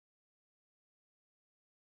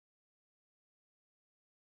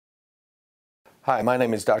Hi, my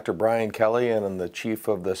name is Dr. Bryan Kelly, and I'm the Chief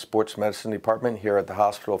of the Sports Medicine Department here at the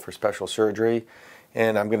Hospital for Special Surgery.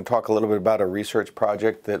 And I'm going to talk a little bit about a research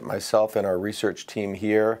project that myself and our research team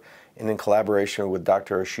here, and in collaboration with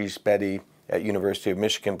Dr. Ashish Bedi at University of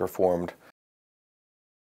Michigan, performed.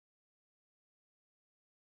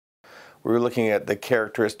 We were looking at the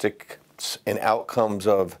characteristics and outcomes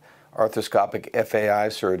of arthroscopic FAI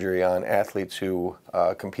surgery on athletes who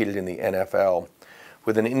competed in the NFL.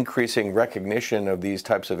 With an increasing recognition of these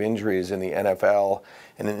types of injuries in the NFL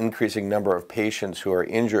and an increasing number of patients who are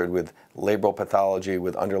injured with labral pathology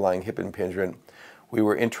with underlying hip impingement, we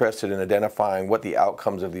were interested in identifying what the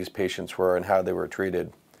outcomes of these patients were and how they were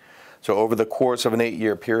treated. So over the course of an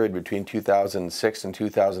 8-year period between 2006 and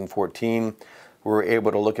 2014, we were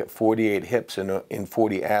able to look at 48 hips in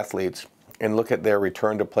 40 athletes and look at their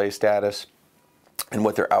return to play status and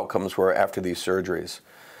what their outcomes were after these surgeries.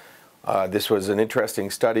 This was an interesting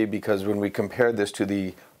study because when we compared this to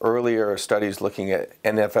the earlier studies looking at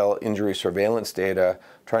NFL injury surveillance data,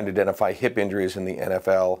 trying to identify hip injuries in the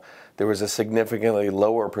NFL, there was a significantly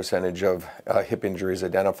lower percentage of hip injuries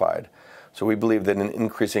identified. So we believe that an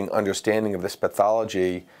increasing understanding of this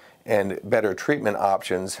pathology and better treatment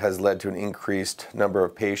options has led to an increased number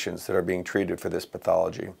of patients that are being treated for this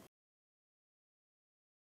pathology.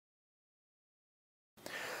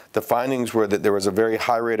 The findings were that there was a very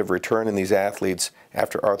high rate of return in these athletes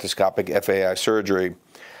after arthroscopic FAI surgery,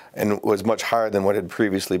 and was much higher than what had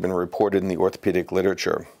previously been reported in the orthopedic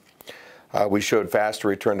literature. We showed faster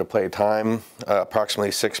return to play time,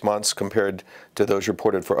 approximately 6 months compared to those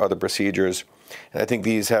reported for other procedures. And I think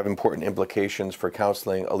these have important implications for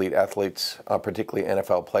counseling elite athletes, particularly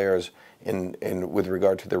NFL players, with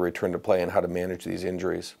regard to their return to play and how to manage these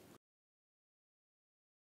injuries.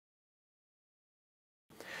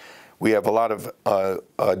 We have a lot of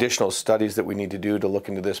additional studies that we need to do to look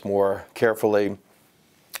into this more carefully.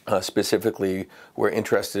 Specifically, we're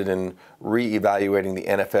interested in re-evaluating the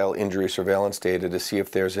NFL injury surveillance data to see if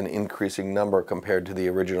there's an increasing number compared to the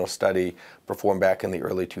original study performed back in the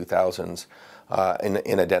early 2000s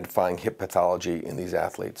in identifying hip pathology in these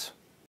athletes.